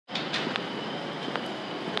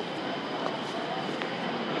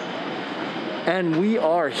And we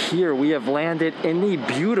are here. We have landed in the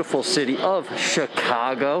beautiful city of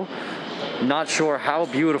Chicago. Not sure how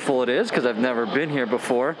beautiful it is because I've never been here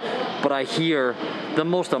before, but I hear the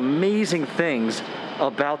most amazing things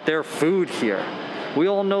about their food here. We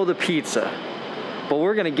all know the pizza, but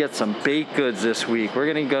we're gonna get some baked goods this week.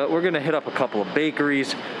 We're gonna hit up a couple of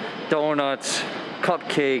bakeries, donuts,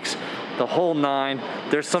 cupcakes, the whole nine.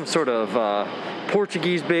 There's some sort of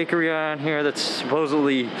Portuguese bakery around here that's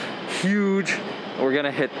supposedly huge. We're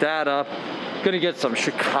gonna hit that up. Gonna get some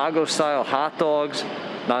Chicago style hot dogs.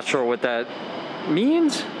 Not sure what that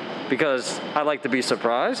means because I like to be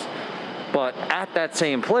surprised. But at that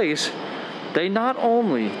same place, they not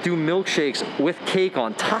only do milkshakes with cake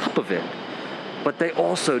on top of it, but they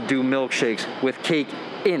also do milkshakes with cake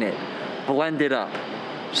in it, blended up.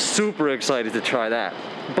 Super excited to try that.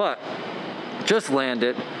 But just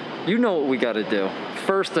landed. You know what we gotta do.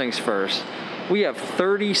 First things first, we have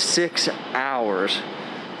 36 hours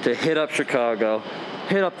to hit up Chicago,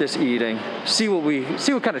 hit up this eating, see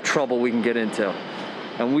what kind of trouble we can get into.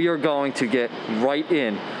 And we are going to get right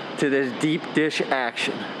in to this deep dish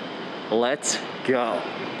action. Let's go.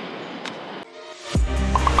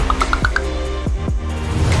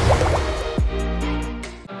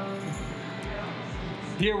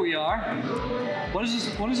 Here we are. What is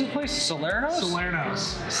this place?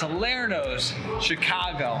 Salerno's? Salerno's,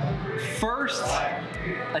 Chicago. First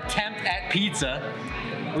attempt at pizza.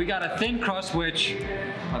 We got a thin crust, which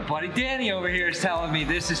my buddy Danny over here is telling me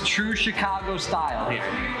this is true Chicago style here.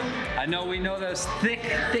 I know we know those thick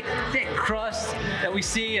crust that we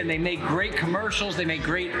see, and they make great commercials, they make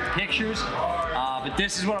great pictures. But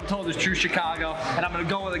this is what I'm told is true Chicago, and I'm gonna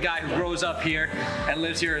go with a guy who grows up here and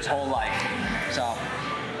lives here his whole life. So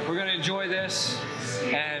we're gonna enjoy this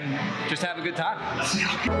and just have a good time.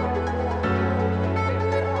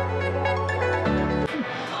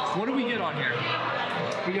 What do we get on here?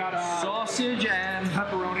 We got sausage and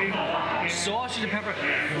pepperoni. Sausage and pepper.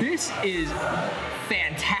 This is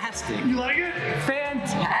fantastic. You like it?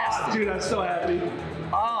 Fantastic. Oh, dude, I'm so happy.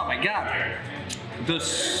 Oh my God. The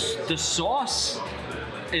sauce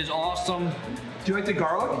is awesome. Do you like the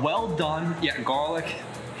garlic? Well done. Yeah, garlic.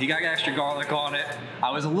 He got extra garlic on it. I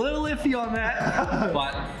was a little iffy on that,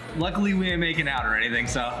 but luckily we ain't making out or anything,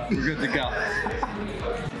 so we're good to go.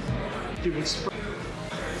 Dude, it's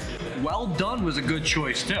Well done was a good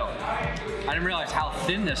choice too. I didn't realize how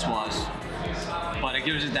thin this was, but it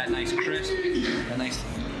gives it that nice crisp, that nice.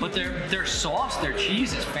 But their sauce, their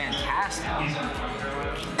cheese is fantastic.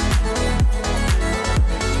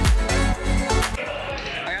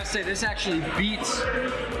 I gotta say, this actually beats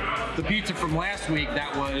the pizza from last week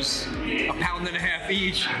that was a pound and a half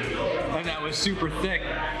each, and that was super thick.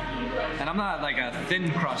 And I'm not like a thin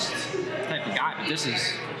crust type of guy, but this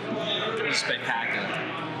is spectacular.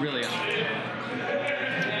 Really is.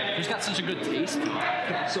 It's got such a good taste.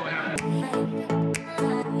 I'm so happy.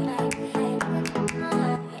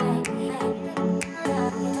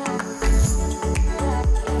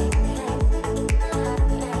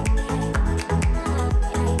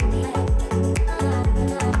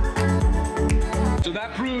 So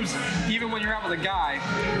that proves, even when you're out with a guy,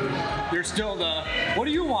 you're still the, what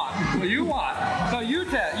do you want? What do you want? No, you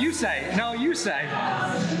say. No, you say.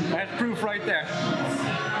 That's proof right there.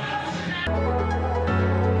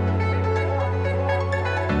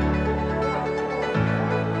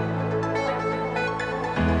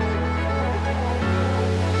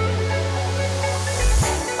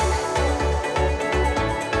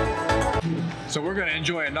 So we're gonna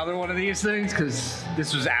enjoy another one of these things because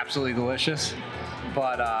this was absolutely delicious.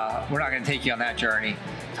 But we're not gonna take you on that journey.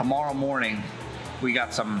 Tomorrow morning, we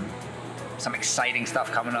got some exciting stuff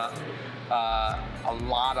coming up. A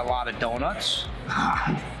lot of donuts.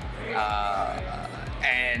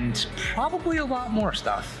 And probably a lot more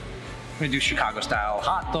stuff. We're gonna do Chicago style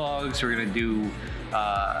hot dogs. We're gonna do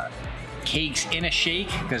cakes in a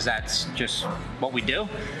shake because that's just what we do.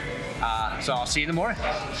 So I'll see you in the morning.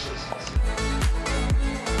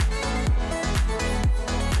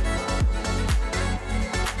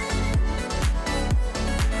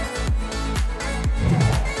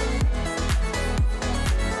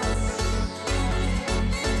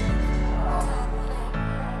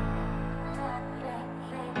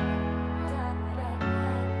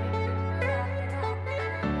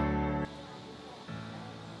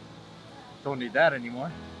 Don't need that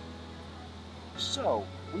anymore. So,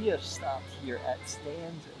 we have stopped here at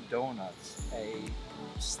Stan's Donuts, a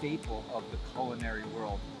staple of the culinary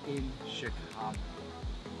world in Chicago.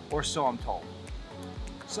 Or so I'm told.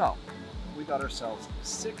 So, we got ourselves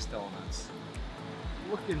 6 donuts.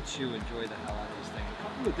 Looking to enjoy the hell out of this thing. A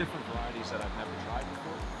couple of different varieties that I've never tried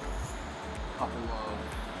before. couple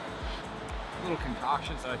of little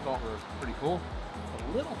concoctions that I thought were pretty cool.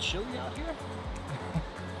 A little chilly out here.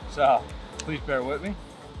 So please bear with me.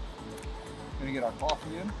 We're gonna get our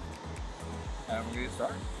coffee in and we're gonna get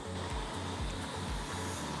started.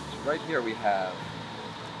 So right here we're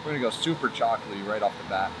gonna go super chocolatey right off the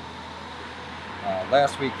bat.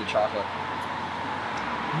 Last week the chocolate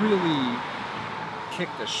really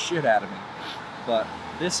kicked the shit out of me, but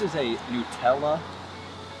this is a Nutella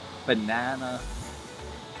banana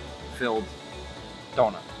filled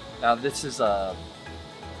donut. Now this is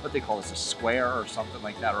what they call this, a square or something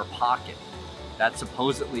like that, or a pocket. That's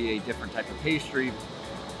supposedly a different type of pastry,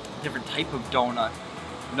 different type of donut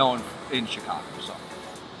known in Chicago. So.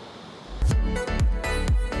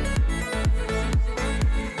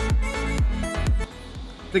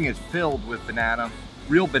 Thing is filled with banana,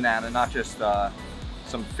 real banana, not just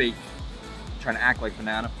some fake trying to act like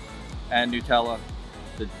banana, and Nutella.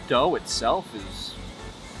 The dough itself is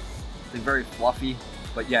very fluffy,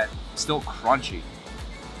 but yet still crunchy.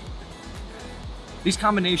 These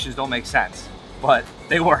combinations don't make sense, but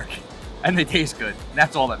they work and they taste good. And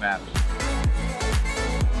that's all that matters.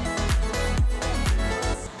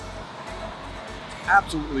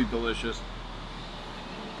 Absolutely delicious.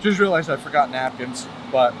 Just realized I forgot napkins,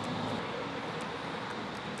 but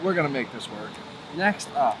we're gonna make this work. Next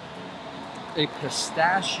up, a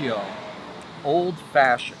pistachio old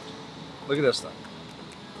fashioned. Look at this thing.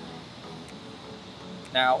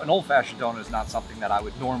 Now, an old fashioned donut is not something that I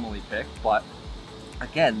would normally pick, but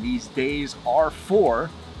again, these days are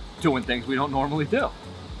for doing things we don't normally do.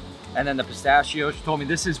 And then the pistachio, she told me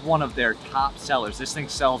this is one of their top sellers. This thing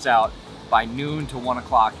sells out by noon to 1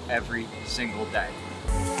 o'clock every single day.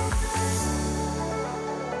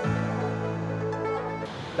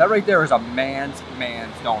 That right there is a man's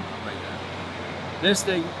donut right there. This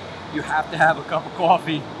thing, you have to have a cup of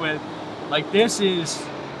coffee with. Like, this is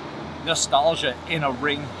nostalgia in a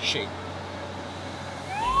ring shape.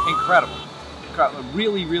 Incredible. Incredible.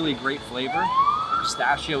 Really, really great flavor. The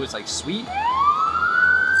pistachio is like sweet.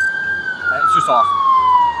 It's just awesome.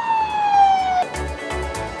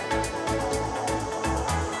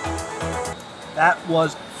 That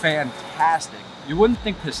was fantastic. You wouldn't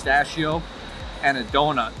think pistachio and a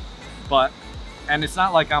donut, and it's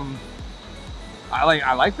not like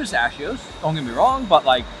I like pistachios, don't get me wrong, but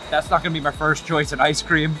like, that's not gonna be my first choice in ice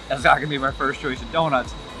cream. That's not gonna be my first choice in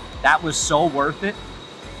donuts. That was so worth it.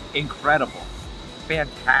 Incredible.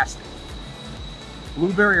 Fantastic.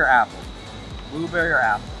 Blueberry or apple? Blueberry or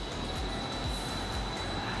apple?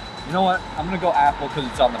 You know what? I'm gonna go apple because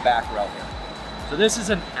it's on the back row here. So this is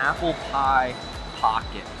an apple pie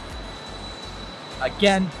pocket.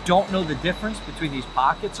 Again, don't know the difference between these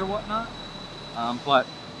pockets or whatnot, but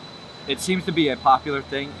it seems to be a popular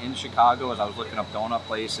thing in Chicago. As I was looking up donut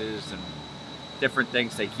places and different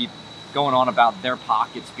things, they keep going on about their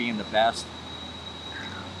pockets being the best.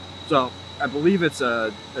 So I believe it's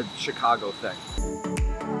a Chicago thing.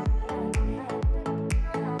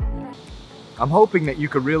 I'm hoping that you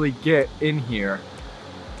could really get in here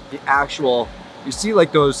the actual, you see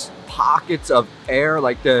like those pockets of air,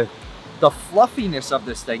 like the fluffiness of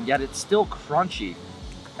this thing, yet it's still crunchy.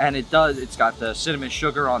 And it's got the cinnamon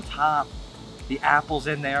sugar on top, the apples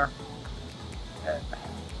in there.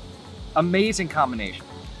 Amazing combination.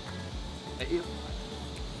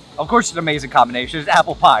 Of course it's an amazing combination. It's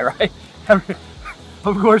apple pie, right?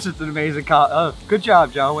 Of course it's an amazing good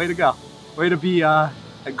job, John. Way to go. Way to be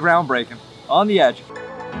groundbreaking. On the edge.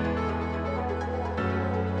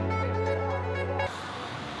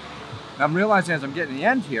 Now I'm realizing as I'm getting to the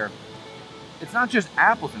end here, it's not just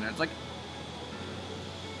apples in it. It's like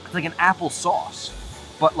an apple sauce,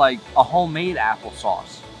 but like a homemade apple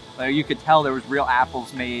sauce. Like, you could tell there was real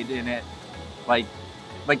apples made in it. Like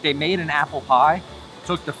they made an apple pie,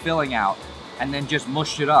 took the filling out, and then just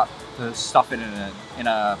mushed it up to stuff it in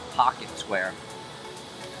a pocket square.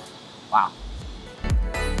 Wow.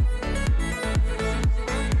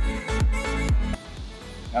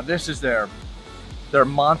 Now this is their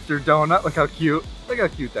monster donut. Look how cute. Look how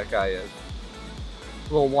cute that guy is.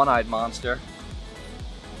 Little one-eyed monster.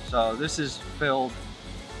 So this is filled,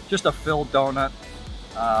 just a filled donut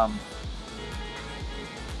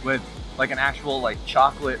with like an actual like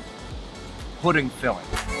chocolate pudding filling.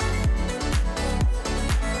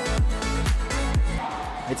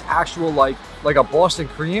 It's actual like a Boston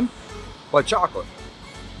cream, but chocolate.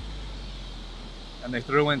 And they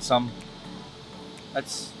threw in some,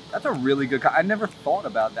 that's a really good, I never thought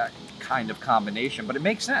about that kind of combination, but it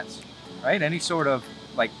makes sense, right? Any sort of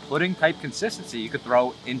like pudding type consistency you could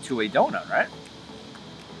throw into a donut, right?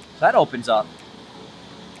 So that opens up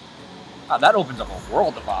a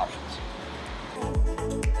world of options.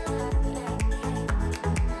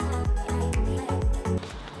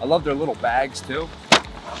 I love their little bags too.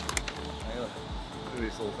 Look at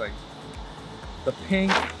these little things. The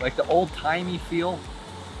pink, like the old-timey feel,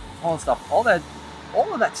 all that stuff. All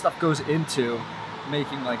of that stuff goes into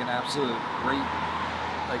making like an absolute great,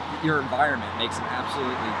 like your environment makes an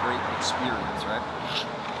absolutely great experience, right?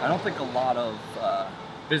 I don't think a lot of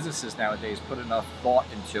businesses nowadays put enough thought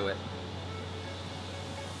into it.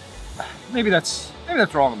 Maybe that's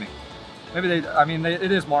wrong with me. Maybe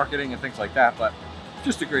it is marketing and things like that, but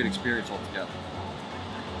just a great experience altogether.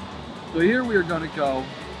 So here we are going to go.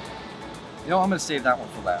 You know, I'm going to save that one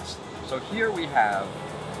for last. So here we have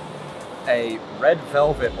a red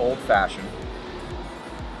velvet old fashioned,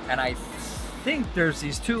 and I think there's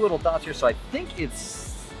these two little dots here, so I think it's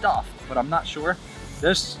stuffed, but I'm not sure.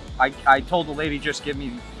 This, I told the lady, just give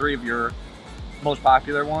me 3 of your most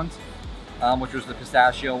popular ones, which was the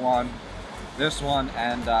pistachio one, this one,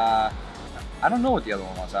 and I don't know what the other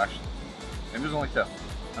one was actually. Maybe there's only 2. I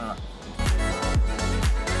don't know.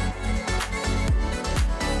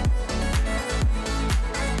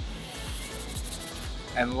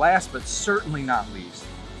 And last but certainly not least,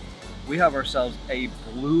 we have ourselves a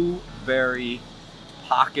blueberry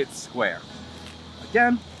pocket square.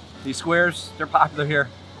 Again, these squares, they're popular here.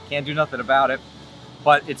 Can't do nothing about it,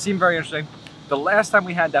 but it seemed very interesting. The last time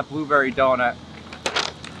we had that blueberry donut,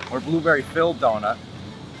 or blueberry filled donut,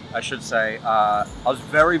 I should say, I was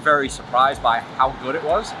very, very surprised by how good it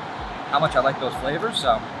was, how much I like those flavors.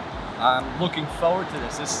 So I'm looking forward to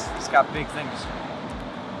this. This got big things.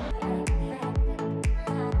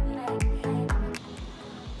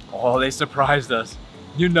 Oh, they surprised us.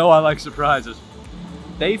 You know I like surprises.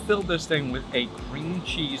 They filled this thing with a cream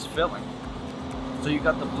cheese filling. So you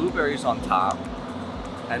got the blueberries on top,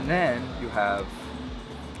 and then you have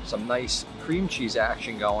some nice cream cheese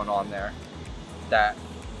action going on there that,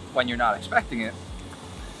 when you're not expecting it,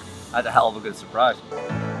 that's a hell of a good surprise.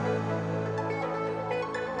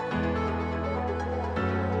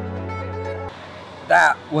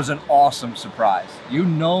 That was an awesome surprise. You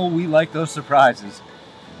know we like those surprises.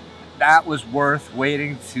 That was worth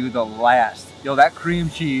waiting to the last. Yo, that cream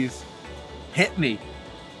cheese hit me.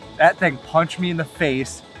 That thing punched me in the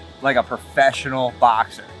face like a professional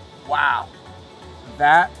boxer. Wow.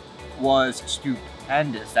 That was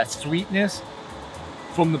stupendous. That sweetness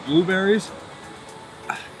from the blueberries,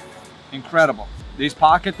 incredible. These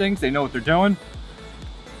pocket things, they know what they're doing.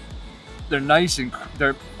 They're nice and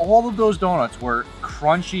all of those donuts were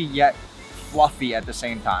crunchy yet fluffy at the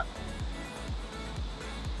same time.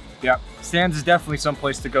 Yep, Stan's is definitely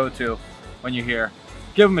someplace to go to when you're here.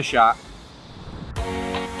 Give them a shot.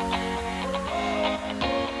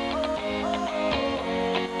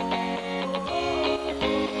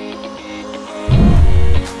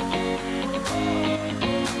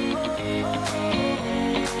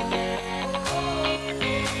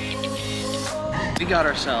 We got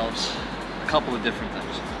ourselves a couple of different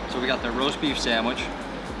things. So we got their roast beef sandwich,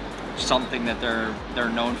 something that they're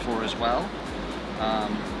known for as well.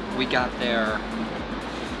 We got their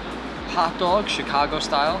hot dog, Chicago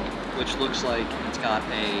style, which looks like it's got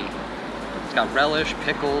relish,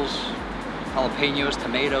 pickles, jalapenos,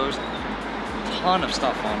 tomatoes, a ton of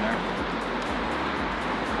stuff on there.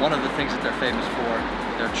 One of the things that they're famous for,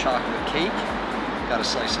 their chocolate cake. Got a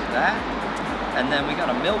slice of that. And then we got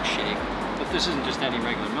a milkshake, but this isn't just any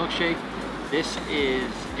regular milkshake. This is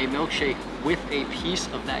a milkshake with a piece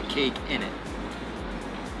of that cake in it.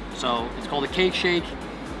 So it's called a cake shake.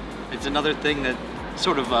 It's another thing that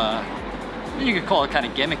sort of, you could call it kind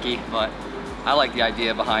of gimmicky, but I like the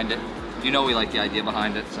idea behind it. You know we like the idea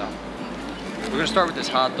behind it, so. We're gonna start with this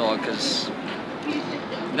hot dog because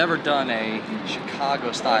I've never done a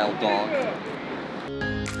Chicago style dog.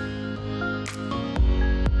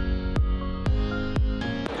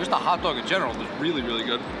 Just the hot dog in general is really, really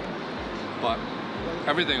good, but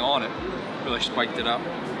everything on it really spiked it up.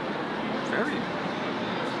 Very.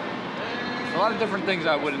 A lot of different things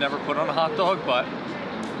I would have never put on a hot dog, but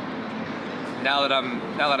now that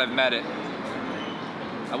I've met it,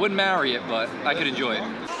 I wouldn't marry it, but I could enjoy it.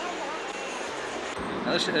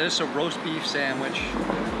 Now this is a roast beef sandwich,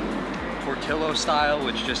 tortillo style,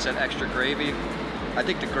 which just said extra gravy. I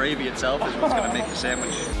think the gravy itself is what's gonna make the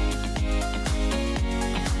sandwich.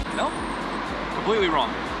 Nope, completely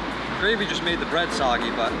wrong. Gravy just made the bread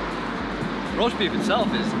soggy, but roast beef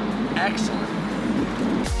itself is excellent.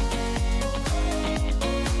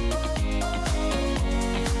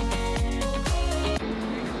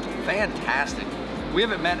 Fantastic. We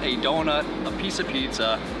haven't met a donut, a piece of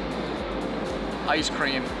pizza, ice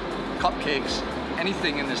cream, cupcakes,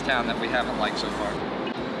 anything in this town that we haven't liked so far.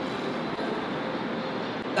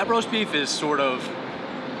 That roast beef is sort of,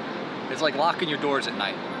 it's like locking your doors at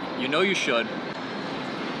night. You know you should,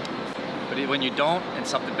 but when you don't and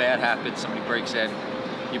something bad happens, somebody breaks in,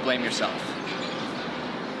 you blame yourself.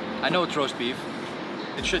 I know it's roast beef.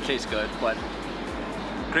 It should taste good, but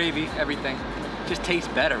gravy, everything, just tastes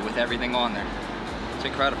better with everything on there. It's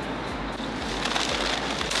incredible.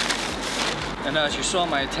 And as you saw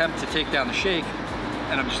my attempt to take down the shake,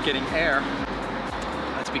 and I'm just getting air,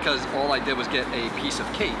 that's because all I did was get a piece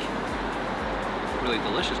of cake. Really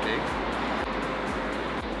delicious cake.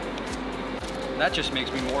 That just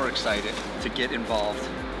makes me more excited to get involved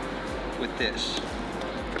with this.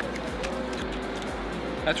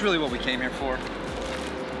 That's really what we came here for.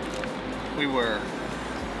 We wanted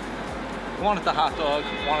the hot dog,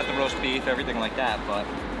 wanted the roast beef, everything like that, but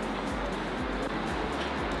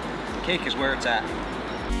the cake is where it's at.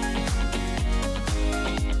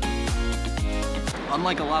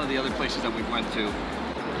 Unlike a lot of the other places that we've went to,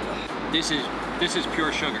 this is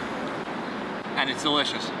pure sugar, and it's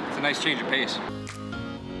delicious. It's a nice change of pace.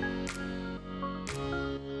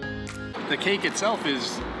 The cake itself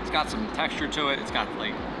it's got some texture to it. It's got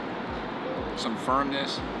like some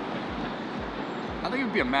firmness. I think it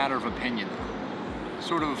would be a matter of opinion.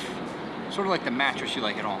 Sort of like the mattress you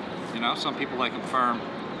like at home. You know, some people like them firm.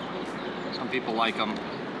 Some people like them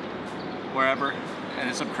wherever. And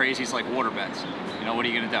then some crazies like water beds. You know, what are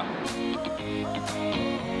you gonna do?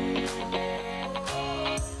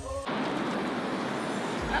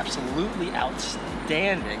 Absolutely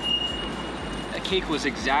outstanding. That cake was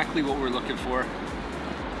exactly what we're looking for.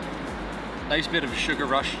 Nice bit of a sugar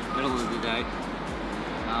rush, middle of the day.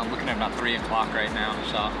 I'm looking at about 3 o'clock right now,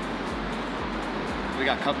 so we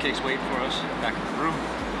got cupcakes waiting for us back in the room.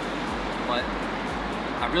 But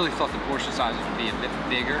I really thought the portion sizes would be a bit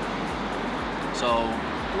bigger. So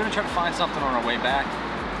we're gonna try to find something on our way back,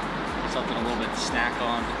 something a little bit to snack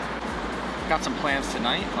on. Got some plans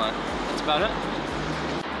tonight, but that's about it.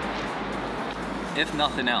 If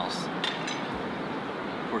nothing else,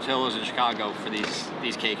 Portillo's in Chicago for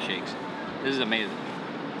these cake shakes. This is amazing.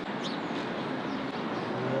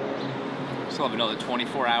 Still have another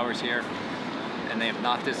 24 hours here, and they have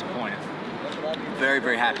not disappointed. Very,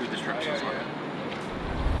 very happy with this trip so far.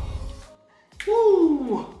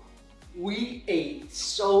 Woo! We ate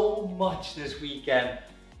so much this weekend.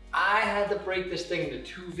 I had to break this thing into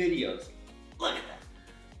 2 videos. Look at that.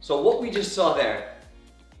 So what we just saw there,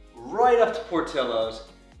 right up to Portillo's,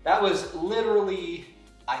 that was literally,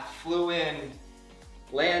 I flew in,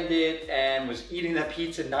 landed, and was eating that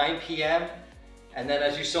pizza 9 p.m. And then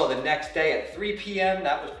as you saw the next day at 3 p.m.,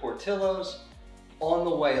 that was Portillo's. On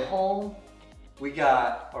the way home,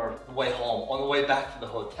 on the way back to the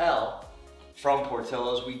hotel from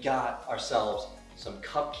Portillo's, we got ourselves some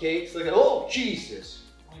cupcakes. Look at, oh, Jesus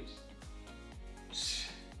Christ.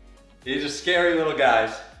 These are scary little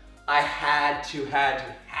guys. I had to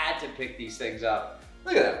pick these things up.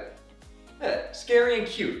 Look at that. Look at that. Scary and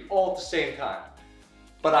cute all at the same time.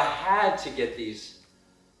 But I had to get these.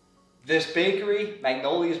 This bakery,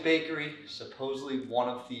 Magnolia's Bakery, supposedly one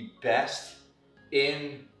of the best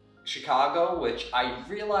in Chicago, which I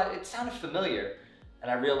realized, it sounded familiar. And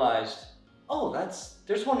I realized, oh,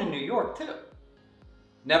 there's one in New York too.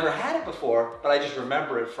 Never had it before, but I just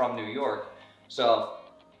remember it from New York. So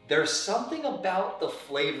there's something about the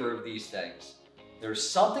flavor of these things. There's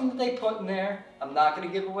something that they put in there. I'm not gonna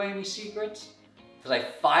give away any secrets, because I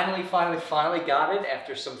finally got it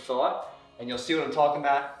after some thought. And you'll see what I'm talking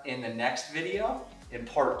about in the next video, in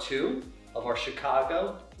part 2 of our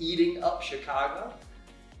Chicago, eating up Chicago.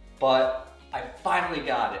 But I finally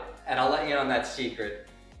got it, and I'll let you in on that secret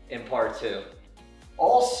in part 2.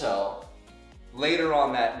 Also, later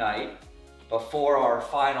on that night, before our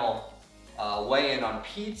final weigh-in on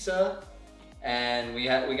pizza, and we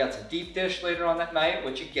got some deep dish later on that night,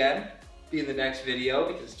 which again, be in the next video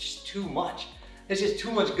because it's just too much. There's just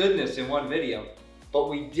too much goodness in one video. But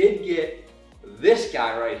we did get this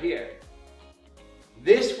guy right here.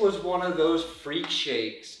 This was one of those freak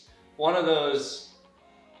shakes. One of those,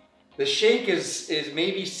 the shake is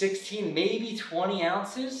maybe 16, maybe 20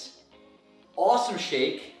 ounces. Awesome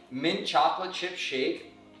shake, mint chocolate chip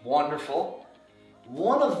shake, wonderful.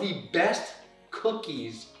 One of the best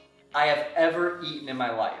cookies I have ever eaten in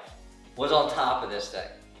my life was on top of this thing.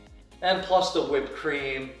 And plus the whipped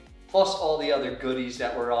cream, plus all the other goodies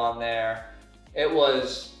that were on there. It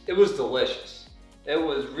was delicious. It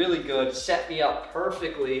was really good. Set me up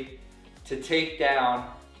perfectly to take down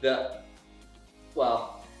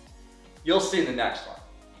well, you'll see in the next one.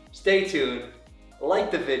 Stay tuned,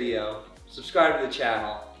 like the video, subscribe to the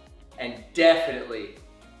channel, and definitely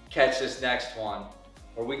catch this next one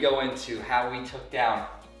where we go into how we took down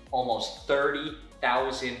almost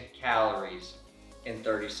 30,000 calories in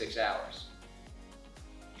 36 hours.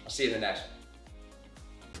 I'll see you in the next one.